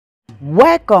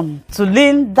Welcome to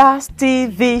Linda's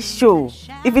TV show.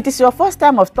 If it is your first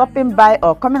time of stopping by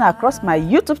or coming across my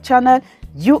YouTube channel,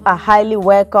 you are highly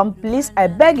welcome. Please, I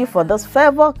beg you for this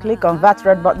favor, click on that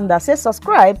red button that says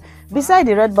subscribe. Beside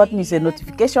the red button is a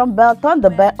notification bell. Turn the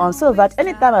bell on so that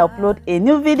anytime I upload a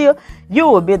new video, you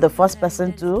will be the first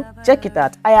person to check it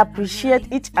out. I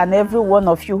appreciate each and every one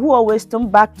of you who always come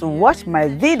back to watch my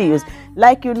videos.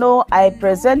 Like you know, I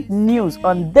present news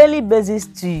on daily basis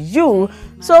to you.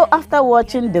 So after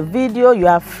watching the video, you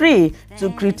are free to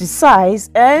criticize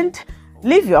and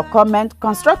leave your comment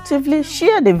constructively.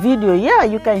 Share the video. Yeah,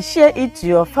 you can share it to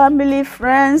your family,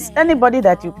 friends, anybody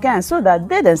that you can, so that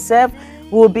they themselves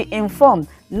will be informed.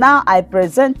 Now I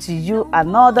present to you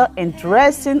another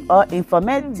interesting or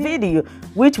informative video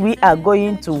which we are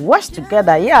going to watch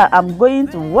together. Yeah, I'm going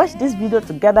to watch this video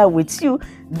together with you.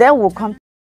 Then we'll come.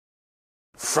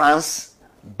 France,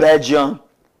 Belgium,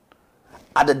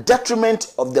 at the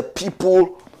detriment of the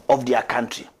people of their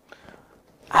country.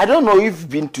 I don't know if you've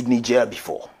been to Nigeria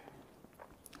before.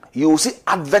 You will see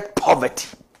advert poverty.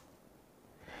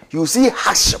 You will see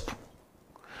hardship.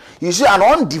 You see an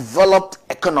undeveloped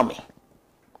economy.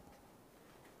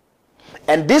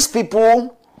 And these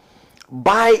people,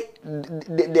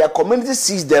 their community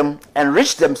sees them,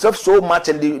 enrich themselves so much,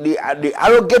 and they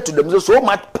arrogate to themselves so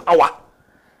much power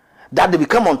that they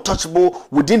become untouchable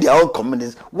within their own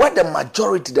communities, where the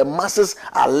majority, the masses,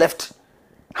 are left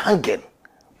hanging,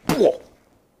 poor.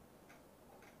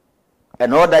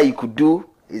 And all that you could do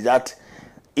is that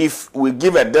if we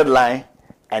give a deadline,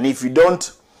 and if you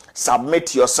don't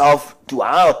submit yourself to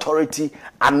our authority,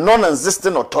 a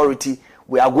non-existent authority,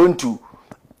 we are going to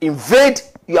invade,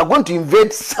 you are going to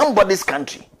invade somebody's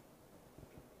country.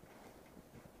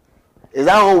 Is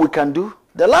that all we can do?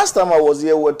 The last time I was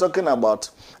here, we were talking about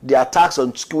the attacks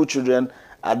on school children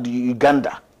at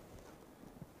Uganda.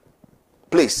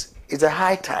 Please, it's a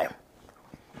high time.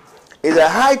 It's a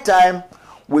high time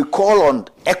we call on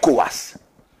ECOWAS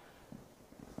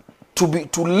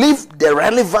to leave the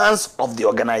relevance of the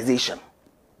organization.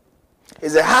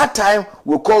 It's a hard time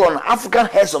we call on African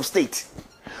heads of state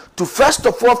to first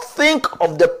of all think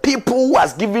of the people who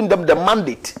has given them the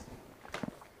mandate.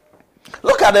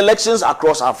 Look at elections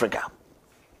across Africa.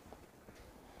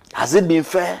 Has it been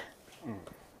fair?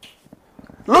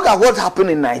 Look at what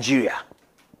happened in Nigeria.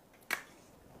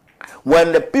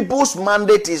 When the people's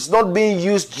mandate is not being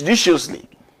used judiciously,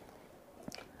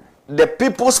 the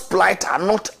people's plight are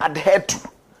not adhered to,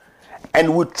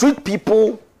 and we treat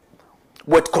people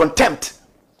with contempt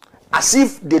as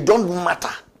if they don't matter.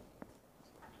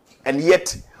 And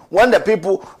yet, when the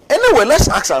people, anyway, let's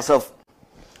ask ourselves,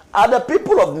 are the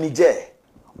people of Niger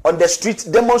on the streets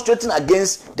demonstrating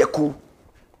against the coup?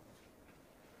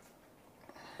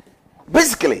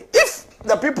 Basically, if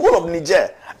the people of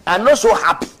Niger are not so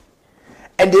happy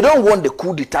and they don't want the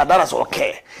coup d'etat, that is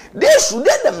okay. They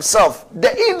themselves,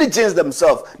 the indigents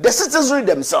themselves, the citizenry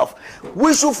themselves,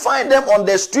 we should find them on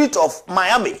the street of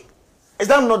Miami. Is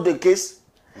that not the case?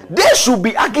 They should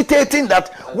be agitating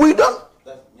that we don't.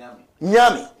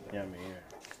 Nyami. Yeah.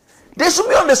 They should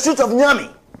be on the street of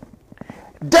Nyami,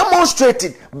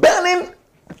 demonstrating, burning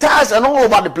tires and all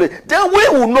over the place. Then we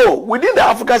will know, within the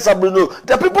African sub-region,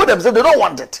 the people themselves, they don't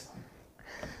want it.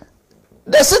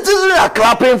 The citizens are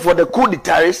clapping for the coup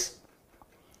d'etat.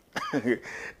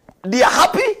 They are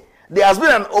happy. There has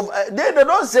been they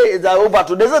don't say it's over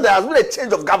to. They say there has been a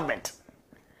change of government.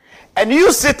 And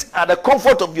you sit at the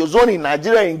comfort of your zone in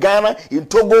Nigeria, in Ghana, in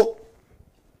Togo,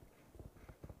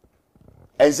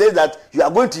 and say that you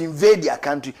are going to invade their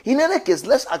country. In any case,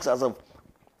 let's ask ourselves,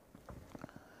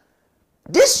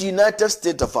 this United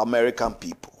States of American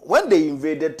people, when they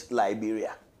invaded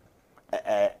Liberia,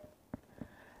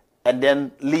 and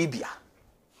then Libya,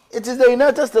 it is the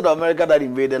United States of America that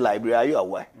invaded Liberia. Are you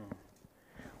aware?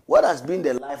 What has been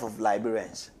the life of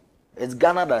Liberians? It's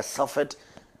Ghana that suffered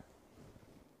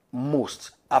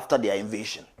most after their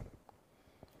invasion.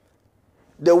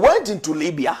 They went into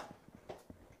Libya,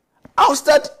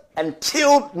 ousted and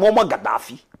killed Muammar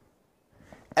Gaddafi.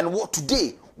 And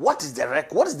today, what is the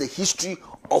record? What is the history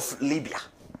of Libya?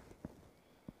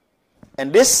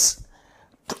 And this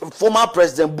former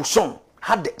President Bushon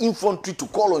had the infantry to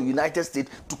call on United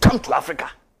States to come to Africa.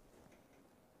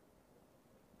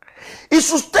 It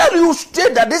should tell you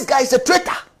straight that this guy is a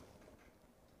traitor.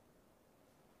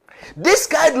 This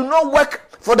guy do not work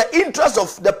for the interests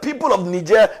of the people of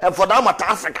Niger and for that matter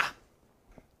Africa.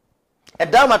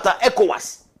 And that matter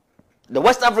ECOWAS, the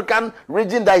West African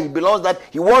region that he belongs, that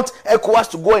he wants ECOWAS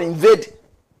to go and invade.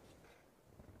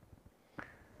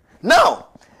 Now,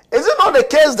 is it not the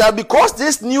case that because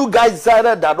this new guy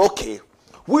decided that, okay,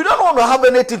 we don't want to have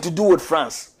anything to do with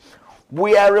France,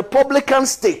 We are a Republican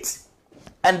state.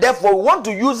 And therefore, we want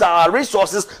to use our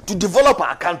resources to develop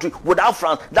our country without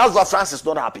France. That's why France is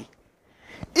not happy.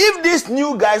 If these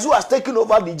new guys who are taking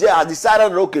over Niger have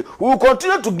decided, okay, we will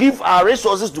continue to give our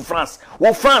resources to France,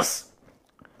 will France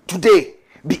today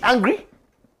be angry?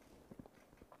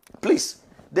 Please,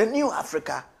 the new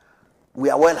Africa, we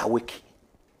are well awake.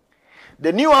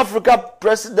 The new Africa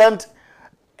President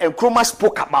Nkrumah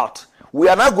spoke about, we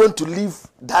are not going to leave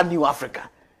that new Africa.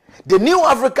 The new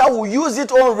Africa will use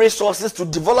its own resources to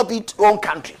develop its own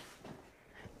country.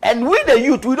 And we, the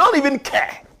youth, we don't even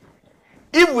care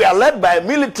if we are led by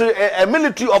a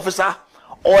military officer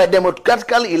or a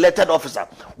democratically elected officer.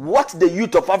 What the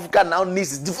youth of Africa now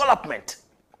needs is development.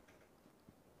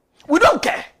 We don't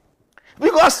care.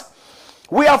 Because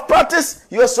we have practiced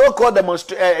your so-called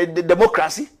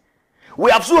democracy.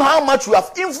 We have seen how much we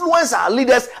have influenced our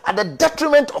leaders at the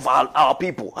detriment of our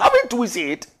people. Haven't we seen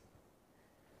it?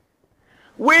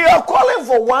 We are calling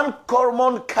for one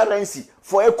common currency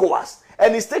for ECOWAS,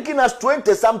 and it's taking us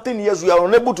 20-something years. We are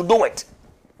unable to do it.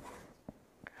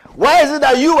 Why is it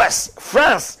that US,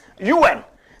 France, UN,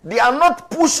 they are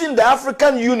not pushing the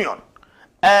African Union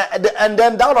and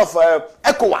then that of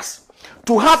ECOWAS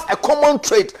to have a common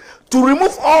trade, to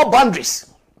remove all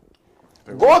boundaries?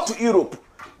 Go to Europe.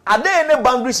 Are there any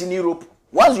boundaries in Europe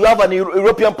once you have an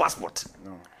European passport?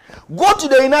 No. Go to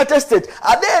the United States.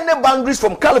 Are there any boundaries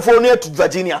from California to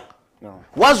Virginia? No.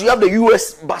 Once you have the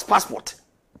US passport.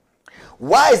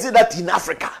 Why is it that in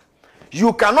Africa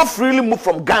you cannot freely move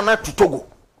from Ghana to Togo?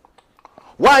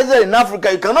 Why is it in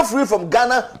Africa you cannot freely from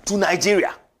Ghana to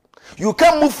Nigeria? You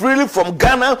can't move freely from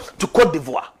Ghana to Cote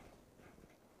d'Ivoire.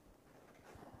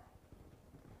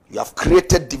 You have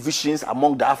created divisions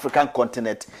among the African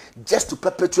continent just to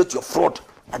perpetuate your fraud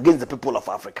against the people of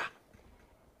Africa.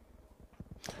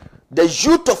 The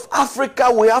youth of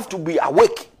Africa, we have to be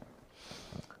awake.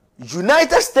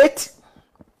 United States,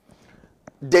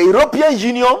 the European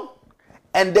Union,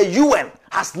 and the UN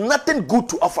has nothing good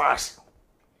to offer us.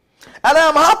 And I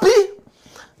am happy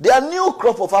there are new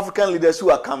crop of African leaders who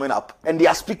are coming up, and they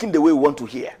are speaking the way we want to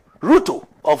hear. Woto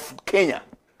of Kenya.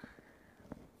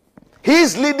 He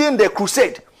is leading the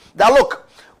crusade. That look,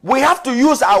 we have to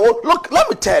use our look. Let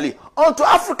me tell you, until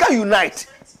Africa unite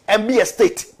and be a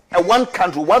state, and one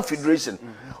country, one federation,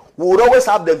 we will always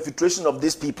have the infiltration of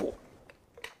these people.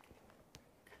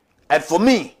 And for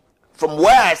me, from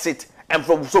where I sit, and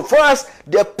from so far as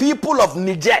the people of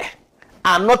Niger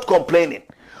are not complaining,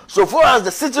 so far as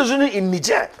the citizens in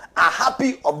Niger are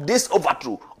happy of this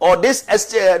overthrow or this, they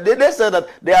say that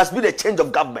there has been a change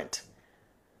of government.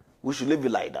 We should leave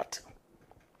it like that.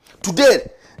 Today,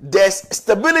 there's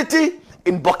stability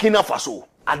in Burkina Faso.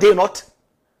 Are they not?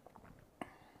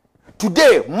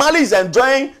 Today, Mali is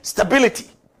enjoying stability.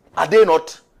 Are they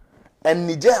not? And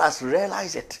Niger has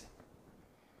realized it.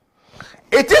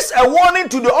 It is a warning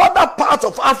to the other parts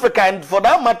of Africa, and for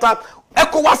that matter,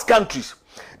 ECOWAS countries,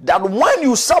 that when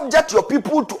you subject your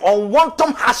people to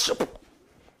unwanted hardship,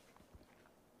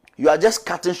 you are just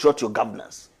cutting short your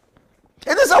governance.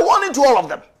 It is a warning to all of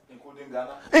them. Including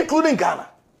Ghana? Including Ghana.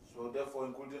 So therefore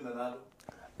including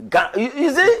Ghana?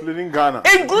 Is it? Including Ghana.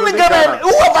 Including Ghana. And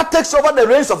whoever takes over the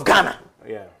reins of Ghana.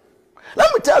 Yeah.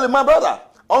 Let me tell you, my brother,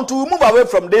 until we move away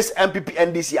from this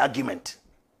MPP-NDC argument,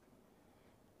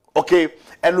 okay,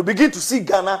 and we begin to see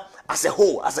Ghana as a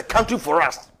whole, as a country for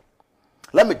us,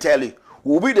 let me tell you,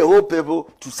 we'll be the whole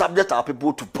people to subject our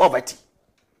people to poverty.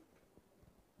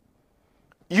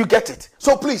 You get it?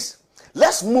 So please,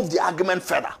 let's move the argument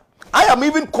further. I am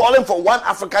even calling for one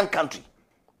African country,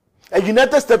 a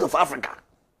United States of Africa,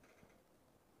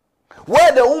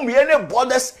 where there won't be any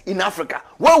borders in Africa,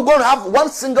 where we're going to have one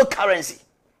single currency.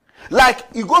 Like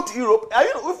you go to Europe,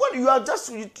 you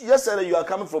just said that you are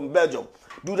coming from Belgium.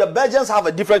 Do the Belgians have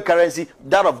a different currency,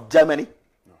 that of Germany?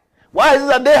 No. Why is it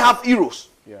that they have euros?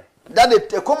 Yeah.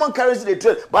 That a common currency they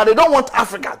trade, but they don't want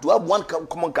Africa to have one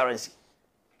common currency.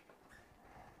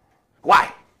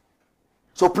 Why?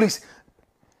 So please,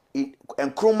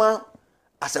 Nkrumah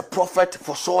as a prophet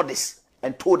foresaw this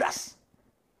and told us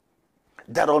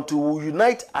that until we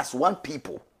unite as one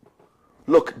people,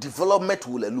 look, development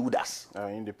will elude us. Our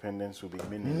independence will be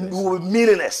meaningless. We will be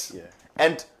meaningless. Yeah.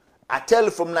 And I tell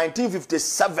you, from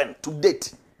 1957 to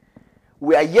date,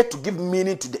 we are yet to give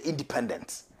meaning to the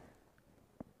independence.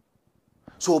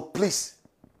 So please,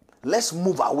 let's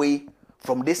move away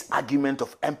from this argument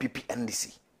of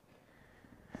MPP-NDC.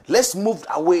 Let's move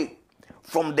away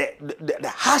from the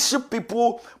hardship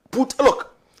people put.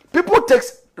 Look, people take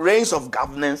reins of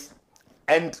governance,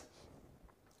 and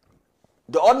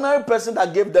the ordinary person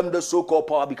that gave them the so-called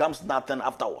power becomes nothing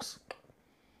afterwards.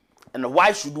 And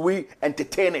why should we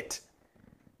entertain it?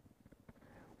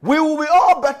 We will be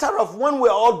all better off when we're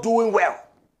all doing well.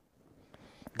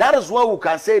 That is why we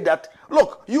can say that,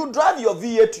 look, you drive your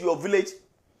V8 to your village,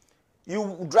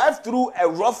 you drive through a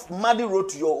rough, muddy road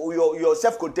to your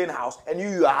self-contained house, and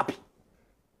you are happy.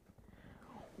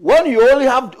 When you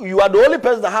are the only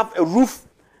person that have a roof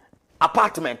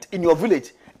apartment in your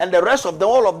village, and the rest of them,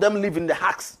 all of them live in the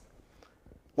huts.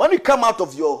 When you come out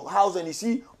of your house and you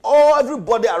see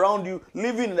everybody around you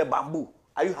living in the bamboo,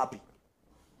 are you happy?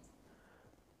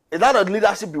 Is that the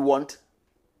leadership you want?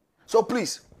 So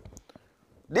please,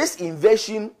 this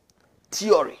invasion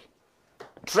theory,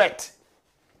 threat,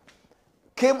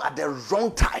 came at the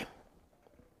wrong time.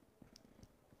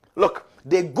 Look,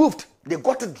 they goofed, they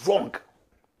got it wrong.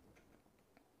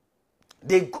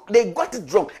 They got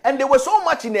it wrong. And they were so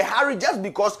much in a hurry just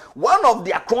because one of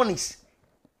their cronies.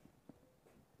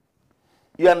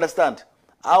 You understand?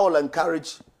 I will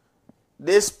encourage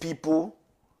these people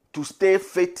to stay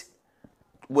fit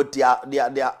with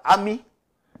their army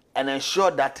and ensure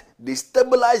that they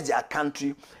stabilize their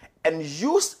country and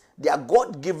use their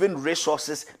God-given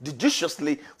resources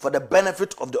judiciously for the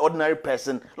benefit of the ordinary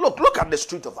person. Look at the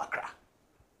street of Accra.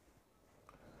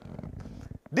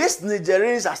 These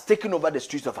Nigerians are taking over the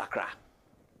streets of Accra.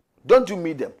 Don't you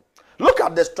meet them? Look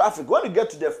at this traffic. When you get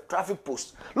to the traffic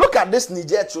post, look at this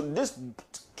these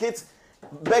kids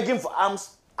begging for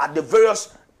arms at the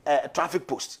various traffic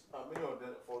posts. Many of them,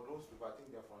 for those people, I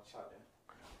think they're from Chad.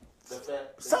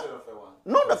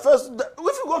 The first.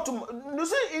 If you go to, you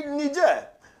see, in Niger,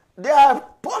 there are a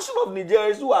portion of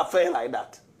Nigerians who are fair like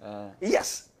that.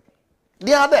 Yes,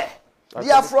 they are there.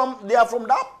 They are from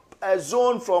that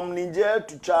zone from Niger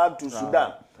to Chad to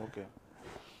Sudan. Okay.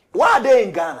 Why are they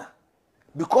in Ghana?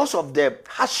 Because of the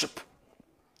hardship,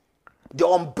 the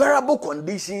unbearable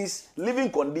conditions, living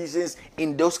conditions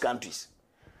in those countries.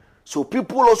 So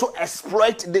people also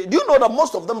exploit. Do you know that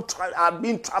most of them are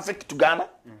being trafficked to Ghana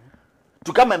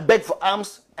to come and beg for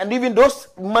arms? And even those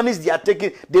monies they are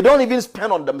taking, they don't even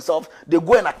spend on themselves. They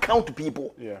go and account to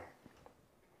people. Yeah.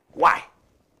 Why?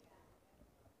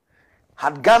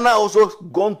 Had Ghana also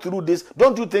gone through this,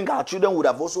 don't you think our children would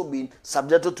have also been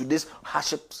subjected to these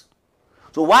hardships?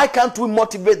 So why can't we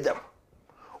motivate them?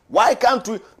 Why can't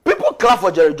we? People clap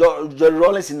for Jerry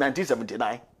Rawlings in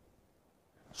 1979.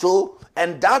 So,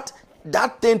 and that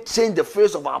thing changed the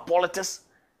face of our politics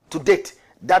to date.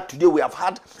 That today we have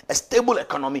had a stable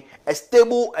economy, a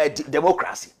stable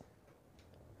democracy.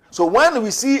 So when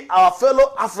we see our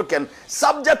fellow African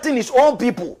subjecting his own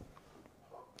people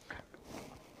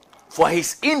for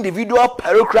his individual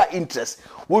parochial interests,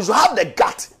 we should have the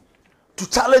gut to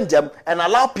challenge them and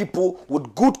allow people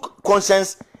with good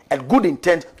conscience and good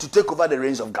intent to take over the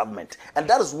reins of government. And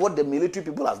that is what the military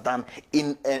people has done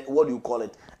in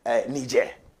Niger.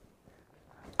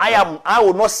 I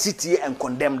will not sit here and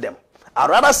condemn them. I'd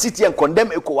rather sit here and condemn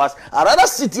ECOWAS. I'd rather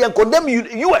sit here and condemn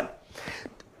UN.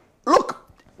 Look,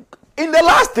 in the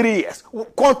last 3 years,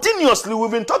 continuously we've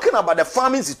been talking about the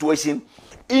farming situation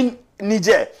in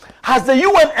Niger. Has the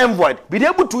UN envoy been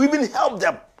able to even help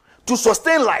them to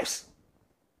sustain lives?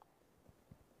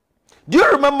 Do you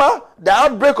remember the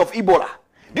outbreak of Ebola?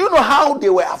 Do you know how they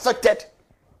were affected?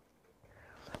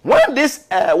 When this,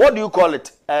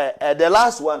 the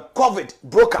last one, COVID,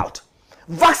 broke out,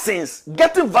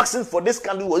 getting vaccines for this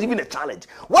country was even a challenge.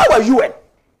 Why were you UN?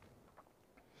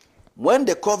 When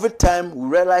the COVID time, we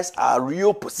realized our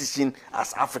real position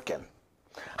as African,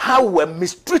 how we were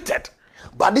mistreated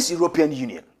by this European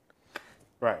Union.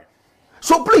 Right.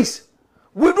 So please,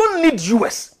 we don't need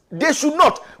US. They should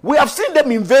not. We have seen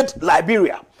them invade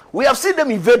Liberia. We have seen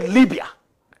them invade Libya.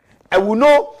 And we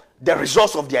know the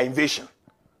results of their invasion.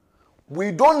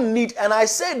 We don't need, and I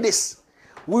say this,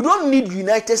 we don't need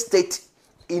United States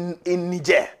in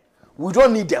Niger. We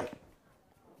don't need them.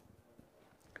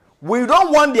 We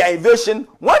don't want their invasion.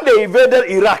 When they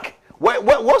invaded Iraq,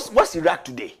 what's Iraq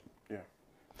today? Yeah.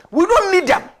 We don't need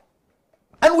them.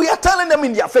 And we are telling them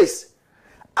in their face.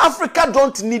 Africa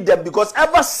don't need them because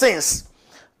ever since,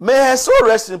 may her soul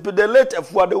rest in peace, the late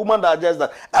Efua, the woman that just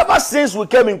that, ever since we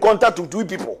came in contact with two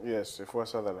people. Yes, Efua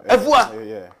Sutherland.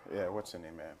 Efua. Yeah, what's her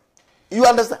name, man? You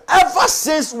understand? Ever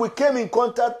since we came in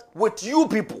contact with you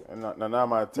people.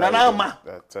 Nanama.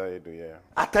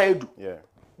 Ataedu. Yeah.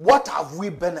 What have we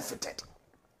benefited?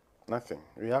 Nothing.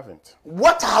 We haven't.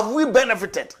 What have we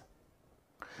benefited?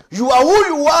 You are who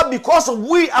you are because of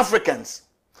we Africans.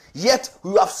 Yet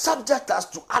you have subjected us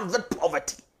to advert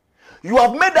poverty. You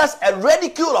have made us a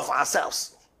ridicule of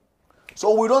ourselves.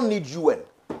 So we don't need UN.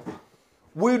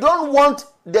 We don't want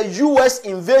the US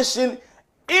invasion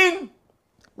in,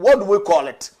 what do we call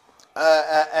it?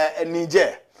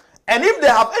 Niger. And if they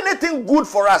have anything good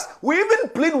for us, we even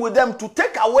plead with them to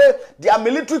take away their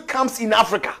military camps in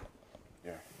Africa.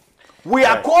 Yeah. We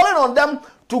are calling on them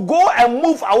to go and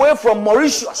move away from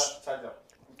Mauritius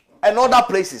and other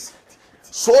places,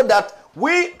 so that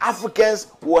we Africans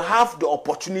will have the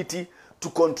opportunity to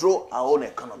control our own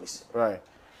economies. Right.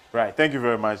 Right. Thank you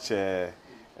very much, Nana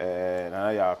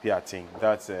Yapiating.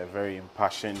 That's a very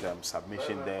impassioned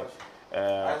submission there.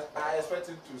 I expect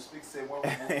him to speak same when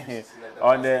we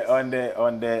on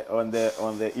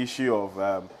the issue of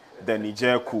the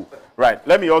Niger coup. Right.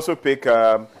 Let me also pick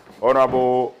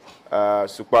Honorable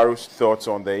Sukwaru's thoughts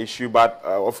on the issue, but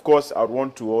of course I would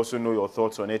want to also know your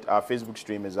thoughts on it. Our Facebook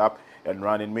stream is up and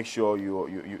running. Make sure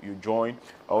you join.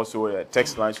 Also,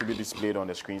 text lines will be displayed on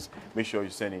the screens. Make sure you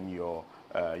send in your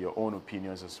own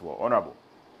opinions as well. Honorable.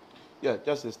 Yeah,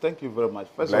 Justice, thank you very much.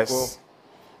 First Bless. of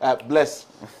all, bless.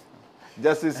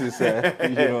 Justice is, you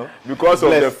know, because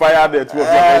bless. of the fire that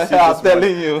was I'm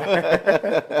telling you.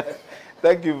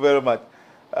 Thank you very much.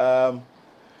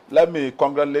 Let me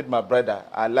congratulate my brother.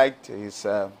 I liked his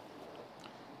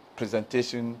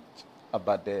presentation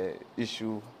about the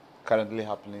issue currently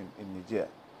happening in Niger.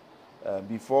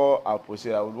 Before I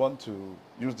proceed, I would want to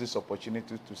use this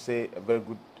opportunity to say a very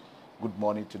good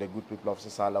morning to the good people of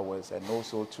Sisala West, and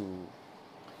also to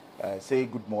say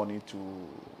good morning to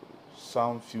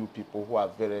some few people who are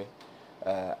very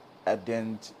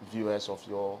ardent viewers of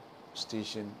your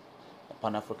station,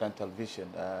 Pan-African Television.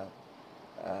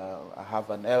 I have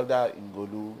an elder in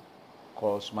Golu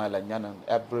called Smaila Nyanan.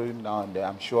 Every now and then,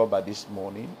 I'm sure by this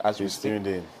morning, as we speak,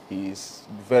 he is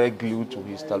very glued to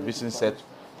his television set,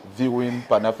 viewing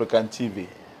Pan-African TV.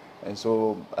 And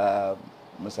so,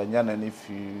 Mr. Nyanan, if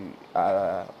you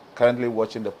are currently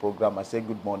watching the program, I say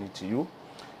good morning to you.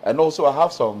 And also, I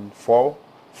have some 4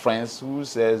 friends who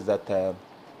says that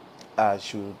I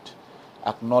should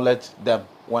acknowledge them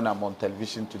when I'm on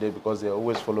television today, because they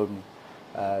always follow me.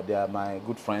 They are my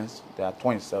good friends. They are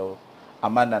twins. So,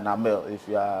 Amanda and Amel, if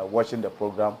you are watching the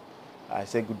program, I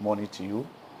say good morning to you.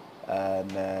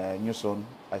 And Newson,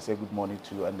 I say good morning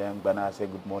to you. And then Bana, I say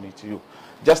good morning to you.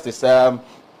 Justice,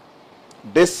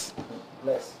 this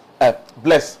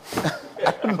bless.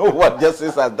 I don't know what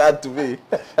justice has done to me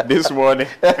this morning.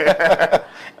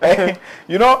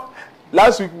 You know,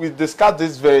 last week we discussed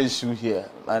this very issue here,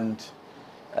 and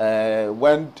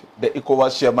when the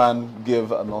ECOWAS chairman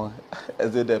gave a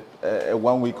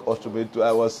 1-week ultimatum,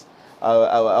 I was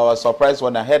surprised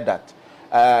when I heard that.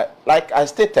 Like I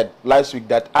stated last week,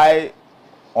 that I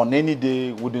on any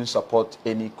day wouldn't support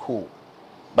any coup,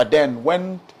 but then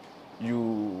when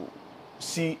you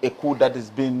see a coup that is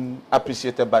being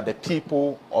appreciated by the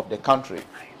people of the country,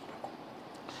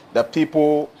 that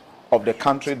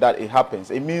it happens,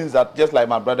 it means that, just like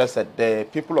my brother said, the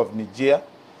people of Niger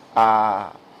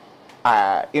are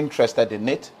interested in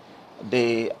it.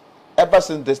 Ever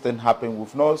since this thing happened,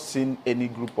 we've not seen any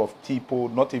group of people,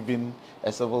 not even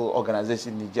a civil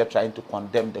organization in Niger, trying to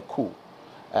condemn the coup.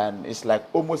 And it's like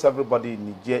almost everybody in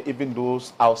Niger, even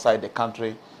those outside the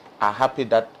country, are happy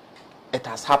that it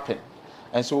has happened.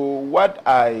 And so what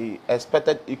I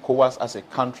expected ECOWAS as a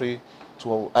country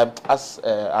to, as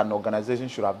an organization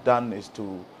should have done, is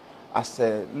to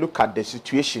look at the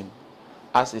situation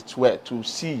as it were, to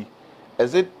see,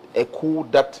 is it a coup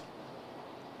that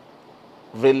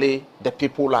really the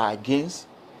people are against?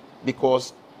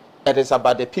 Because it is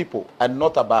about the people and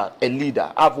not about a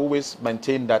leader. I've always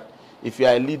maintained that if you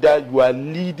are a leader, you are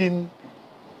leading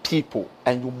people,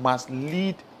 and you must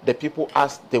lead the people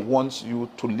as they want you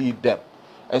to lead them.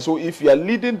 And so if you are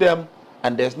leading them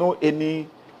and there's no any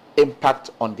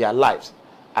impact on their lives,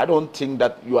 I don't think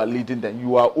that you are leading them.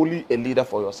 You are only a leader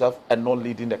for yourself and not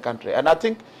leading the country. And I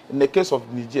think in the case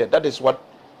of Niger, that is what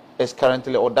is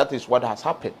currently, or that is what has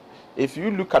happened. If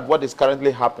you look at what is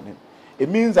currently happening, it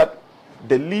means that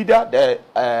the leader,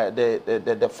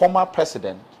 the former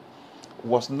president,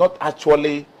 was not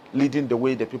actually leading the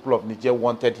way the people of Niger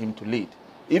wanted him to lead.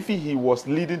 If he was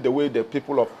leading the way the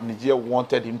people of Niger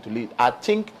wanted him to lead, I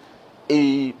think,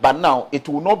 but now it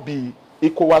will not be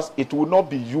ECOWAS, it will not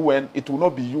be UN, it will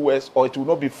not be US, or it will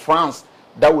not be France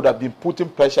that would have been putting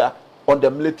pressure on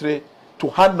the military to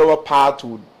hand over power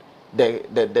to the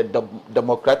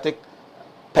democratic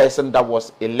person that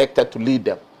was elected to lead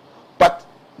them. But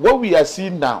what we are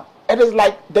seeing now, it is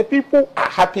like the people are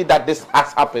happy that this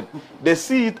has happened. They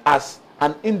see it as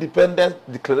an independence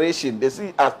declaration. They see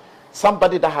it as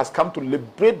somebody that has come to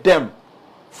liberate them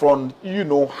from,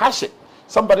 hardship.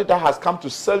 Somebody that has come to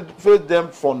salvage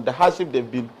them from the hardship they've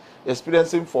been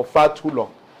experiencing for far too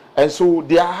long. And so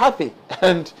they are happy.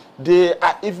 And they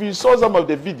are, if you saw some of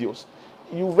the videos,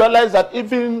 you realize that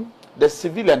even the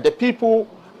civilian, the people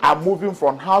are moving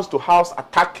from house to house,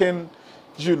 attacking,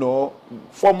 you know,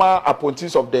 former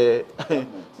appointees of the,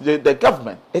 the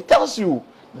government. It tells you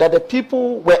that the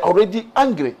people were already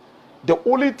angry. The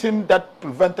only thing that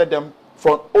prevented them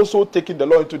from also taking the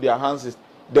law into their hands is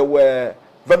they were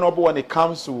vulnerable when it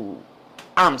comes to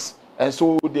arms. And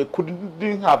so they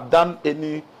couldn't have done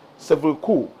any civil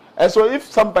coup. And so if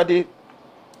somebody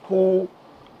who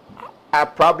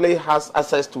probably has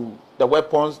access to the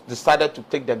weapons decided to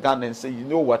take the gun and say, you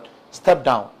know what, step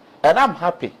down. And I'm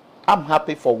happy. I'm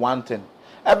happy for one thing.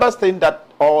 Ever since that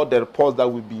all the reports that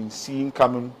we've been seeing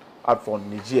coming out from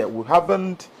Nigeria, we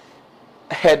haven't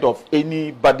heard of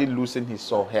anybody losing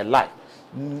his or her life.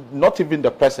 Not even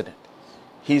the president.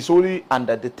 He's only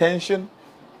under detention.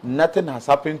 Nothing has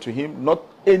happened to him. Not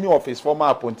any of his former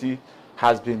appointees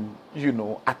has been, you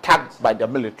know, attacked by the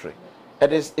military.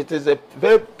 It is a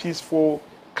very peaceful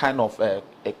kind of a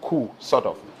coup, sort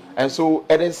of. And so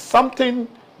it is something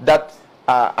that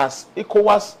as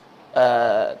ECOWAS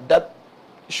that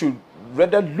should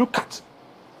rather look at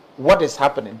what is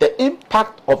happening, the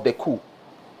impact of the coup.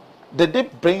 Did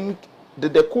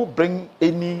the coup bring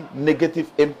any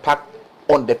negative impact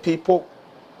on the people,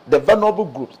 the vulnerable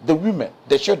groups, the women,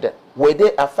 the children? Were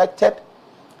they affected?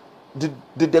 Did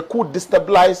the coup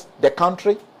destabilize the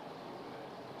country?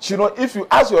 You know, if you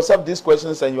ask yourself these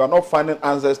questions and you are not finding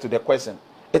answers to the question,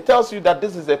 it tells you that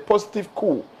this is a positive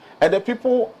coup. And the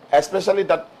people, especially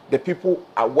that the people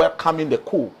are welcoming the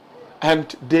coup.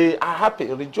 And they are happy,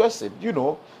 rejoicing, you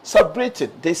know,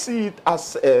 celebrating. They see it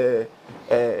as a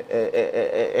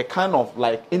kind of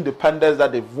like independence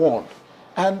that they've won.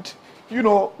 And, you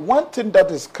know, one thing that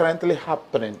is currently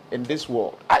happening in this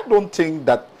world, I don't think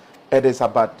that it is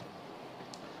about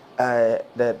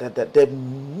the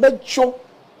major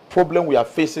problem we are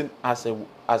facing as a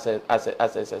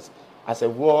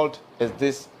world is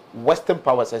this Western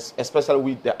powers, especially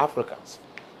with the Africans.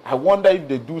 I wonder if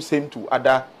they do same to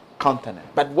other continents.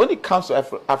 But when it comes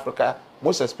to Africa,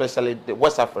 most especially the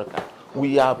West Africa,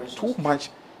 we are too much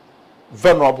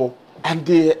vulnerable, and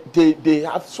they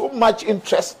have so much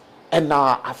interest in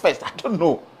our affairs. I don't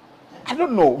know.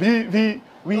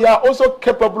 We are also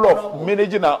capable of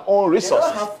managing our own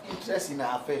resources. They don't have interest in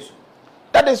our affairs.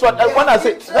 That is what when I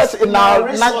say that's in our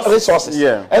resources.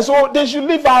 Yeah. And so they should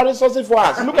leave our resources for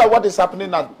us. Look at what is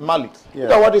happening at Mali. Yeah.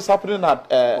 Look at what is happening at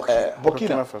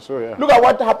Burkina Faso. Yeah. Look at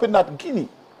what happened at Guinea.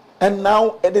 And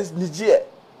now it is Niger.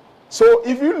 So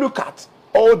if you look at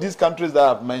all these countries that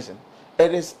I've mentioned,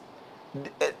 it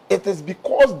is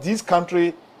because these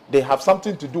countries, they have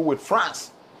something to do with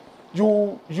France.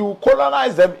 You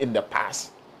colonize them in the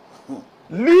past.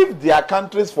 Leave their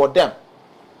countries for them.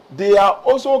 They are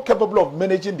also capable of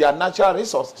managing their natural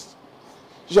resources.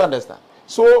 You understand?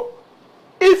 So,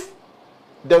 if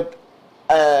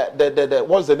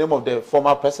what's the name of the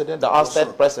former president, the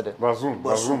ousted president?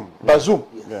 Bazoum.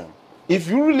 Yeah. If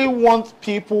you really want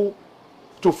people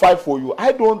to fight for you,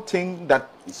 I don't think that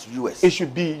it's US. It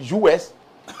should be US,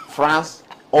 France,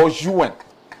 or UN.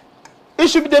 It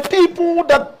should be the people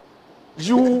that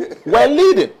you were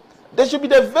leading. They should be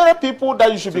the very people that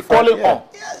you should be calling on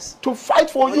to fight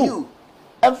for you.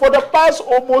 And for the past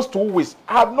almost 2 weeks,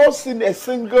 I have not seen a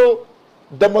single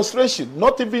demonstration,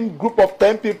 not even group of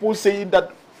 10 people saying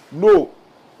that, no,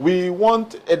 we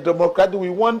want a democracy, we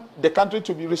want the country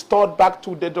to be restored back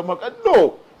to the democracy.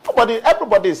 No,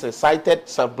 everybody is excited,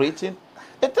 celebrating.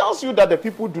 It tells you that the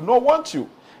people do not want you.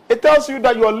 It tells you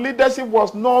that your leadership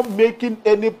was not making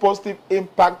any positive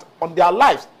impact on their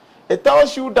lives. It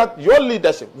tells you that your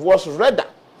leadership was rather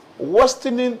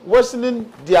worsening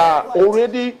their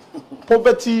already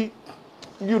poverty,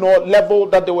 you know, level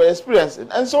that they were experiencing.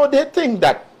 And so they think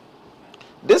that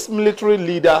this military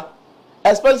leader,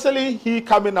 especially he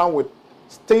coming out with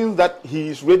things that he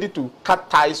is ready to cut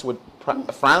ties with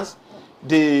France,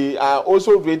 they are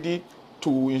also ready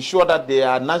to ensure that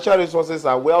their natural resources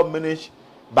are well managed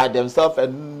by themselves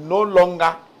and no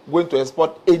longer going to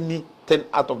export anything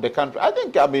out of the country. I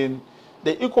think, I mean,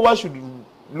 the ECOWAS should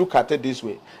look at it this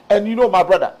way. And you know, my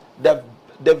brother, the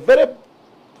very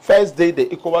first day the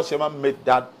ECOWAS chairman made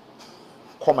that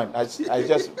comment, I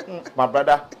just, my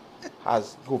brother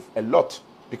has goofed a lot,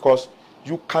 because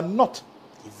you cannot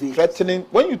threatening,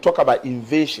 when you talk about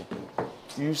invasion,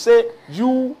 you say,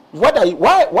 what are you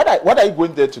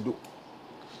going there to do?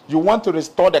 You want to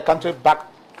restore the country back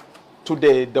to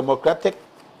the democratic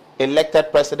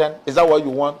elected president? Is that what you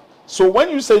want? So when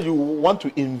you say you want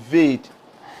to invade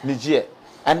Niger,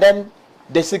 and then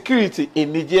the security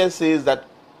in Niger says that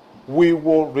we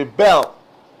will rebel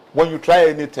when you try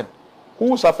anything,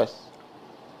 who suffers?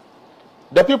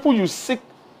 The people you seek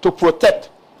to protect,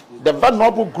 the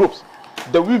vulnerable groups,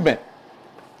 the women,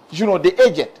 you know, the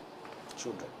aged,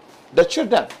 Children. the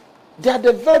children, they are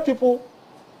the very people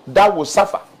that will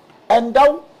suffer. And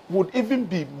that would even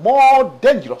be more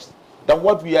dangerous than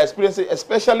what we are experiencing,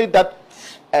 especially that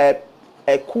a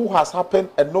coup has happened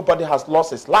and nobody has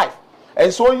lost his life.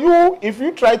 And so if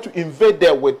you try to invade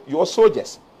there with your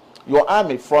soldiers, your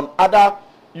army from other,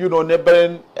 you know,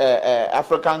 neighboring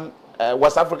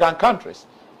West African countries,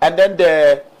 and then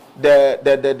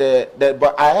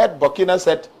but I heard Burkina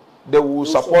said they will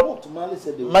support.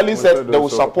 Mali said they will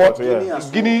support.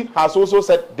 Guinea has also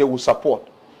said they will support.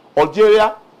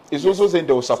 Algeria is also saying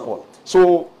they will support.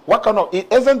 So what kind of,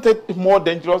 isn't it more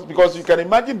dangerous? Because you can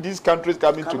imagine these countries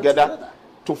coming together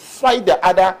to fight the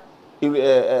other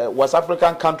West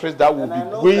African countries that will be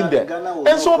going there.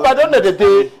 And so by the end of the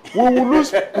day, we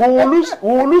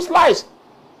will lose lives.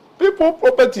 People,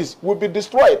 properties will be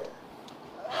destroyed.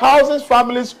 Houses,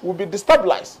 families will be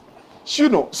destabilized. You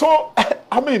know, so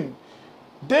I mean,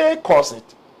 they cause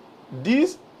it.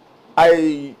 The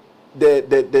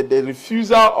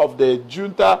refusal of the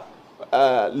junta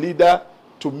leader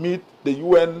to meet the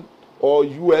UN or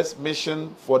US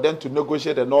mission for them to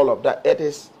negotiate and all of that, it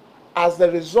is as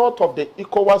a result of the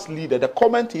ECOWAS leader, the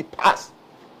comment he passed.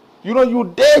 You know, you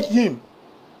dared him.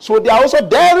 So they are also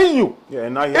daring you. Yeah,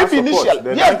 and now he has support.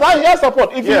 Yes, now he has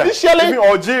support. If initially, even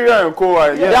Algeria and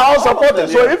Co, they are all supported.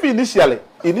 So if initially,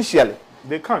 they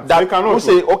can't. That they cannot. We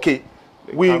say, okay,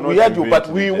 we heard you, but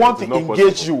we want to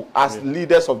engage you as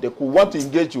leaders of the coup. We want to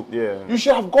engage you. Yeah. You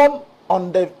should have gone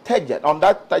on the tangent, on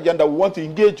that tangent that we want to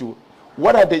engage you.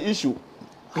 What are the issues?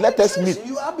 Let us meet.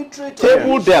 You arbitrate.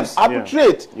 Table them.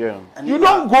 Arbitrate. Yeah. You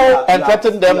don't go and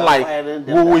threaten them like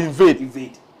we will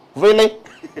invade. Really?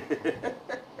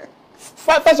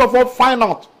 First of all, find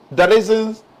out the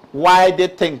reasons why they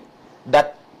think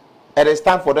that it is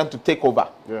time for them to take over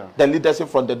the leadership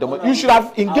from the democracy. You should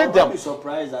have engaged them. I would be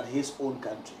surprised that his own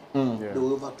country, they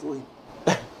will overthrow him.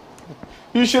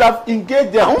 You should have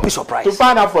engaged them. I won't be surprised to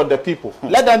find out from the people.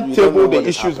 Let them table the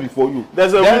issues before you.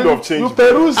 There's a window of change. You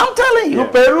peruse, I'm telling you. You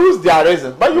peruse their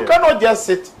reasons. But you cannot just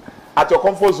sit at your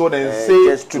comfort zone and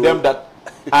say to them that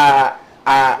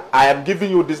I am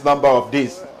giving you this number of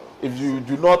days. If you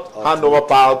do not hand over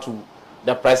power to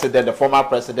the president, the former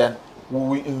president, we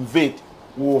will invade,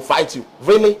 we will fight you.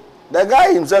 Really? The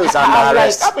guy himself is under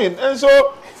arrest. I mean, and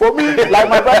so for me, like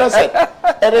my brother said,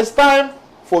 it is time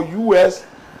for US,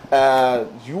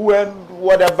 UN,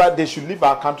 whatever, they should leave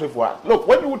our country for us. Look,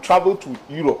 when you travel to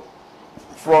Europe,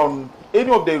 from any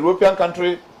of the European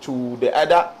country to the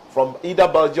other, from either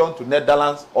Belgium to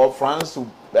Netherlands or France to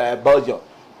Belgium,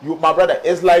 my brother,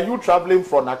 it's like you traveling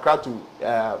from Accra to,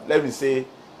 let me say,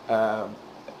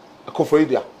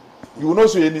 Koforidua. You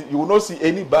will not see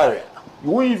any barrier.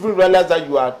 You won't even realize that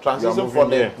you are transitioning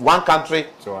from one country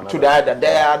to the other.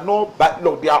 There are no, but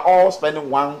look, they are all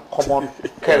spending one common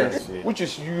currency, which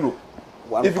is euro.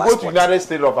 If you go to the United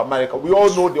States of America, we all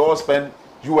know they all spend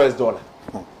US dollar.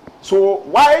 So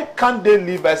why can't they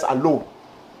leave us alone?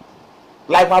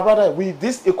 Like my brother, with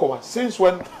this ECOWAS, since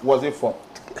when was it formed?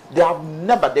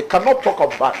 They cannot talk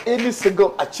about any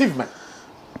single achievement.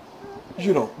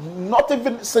 You know, not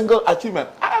even single achievement.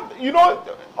 You know,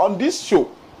 on this show,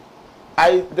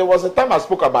 there was a time I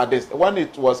spoke about this, when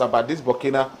it was about this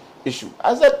Burkina issue.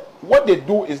 I said, what they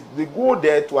do is they go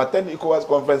there to attend ECOWAS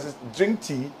conferences, drink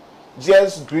tea,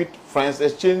 just greet friends,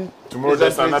 exchange. Tomorrow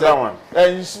there's another one.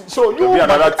 And so you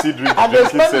another tea drink. And they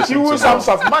spend huge sums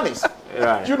of money.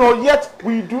 Right. You know, yet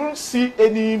we don't see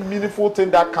any meaningful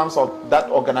thing that comes of that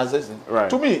organization. Right.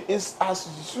 To me, it's as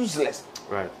useless.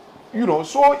 Right. You know,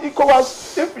 so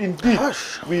ECOWAS, if indeed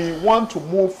we want to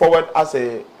move forward as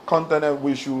a continent,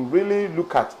 we should really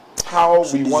look at how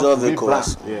we want to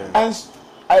rebrand. And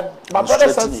my brother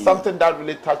said something that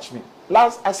really touched me.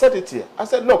 I said it here. I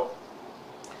said, look,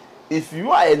 if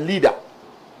you are a leader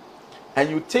and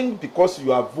you think because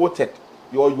you are voted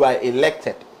or you are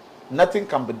elected, nothing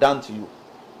can be done to you,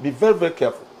 be very, very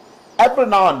careful. Every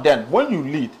now and then, when you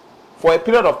lead, for a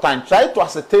period of time, try to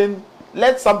ascertain,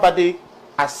 let somebody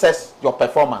assess your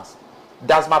performance.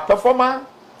 Does my performance,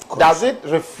 does it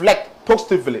reflect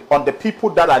positively on the people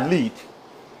that I lead?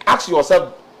 Ask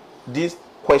yourself these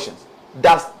questions.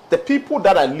 Does the people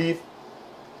that I lead,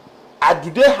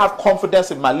 do they have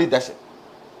confidence in my leadership?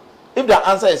 If the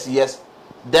answer is yes,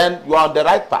 then you are on the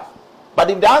right path. But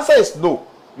if the answer is no,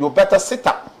 you better sit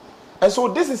up. And so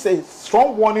this is a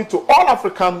strong warning to all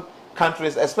African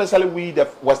countries, especially we, the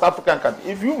West African countries.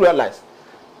 If you realize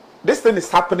this thing is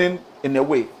happening in a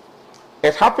way,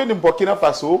 it happened in Burkina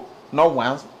Faso not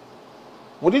once.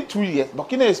 Within 2 years,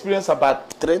 Burkina experienced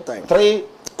about 3 times. 3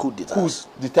 coups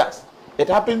d'etat. It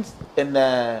happens in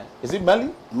is it Mali?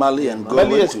 Mali and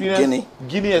Mali experience,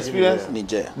 Guinea experience,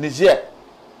 Niger.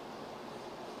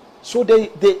 So the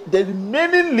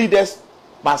remaining leaders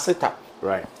must sit up.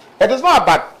 Right. It is not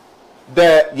about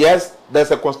yes,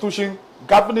 there's a constitution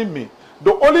governing me.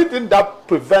 The only thing that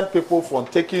prevents people from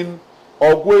taking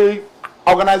or going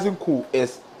organizing coup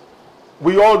is,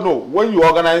 we all know when you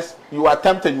organize, you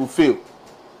attempt and you fail.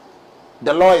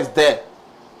 The law is there.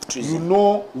 You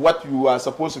know what you are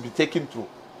supposed to be taken through.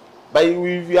 But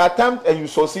if you attempt and you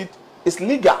succeed, it's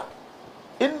legal.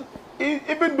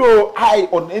 Even though I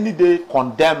on any day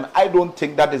condemn, I don't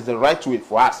think that is the right way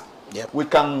for us. Yep. We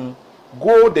can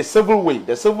go the civil way.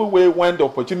 The civil way, when the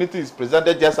opportunity is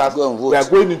presented, just as we are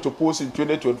going into polls in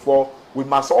 2024, we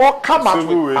must all come out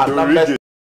with our numbers.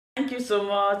 Thank you so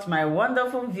much, my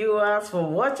wonderful viewers, for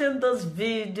watching this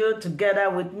video together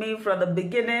with me from the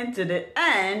beginning to the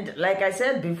end. Like I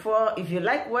said before, if you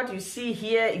like what you see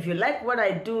here, if you like what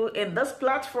I do in this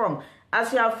platform,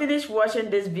 as you have finished watching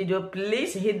this video,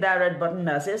 please hit that red button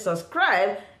that says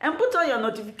subscribe and put on your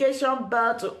notification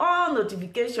bell to all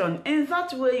notification. In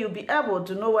that way, you'll be able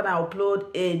to know when I upload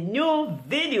a new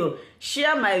video.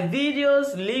 Share my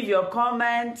videos, leave your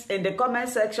comments in the comment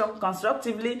section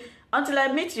constructively. Until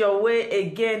I meet your way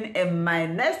again in my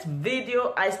next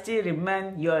video, I still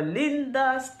remain your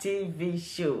Linda's TV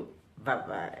show.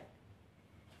 Bye-bye.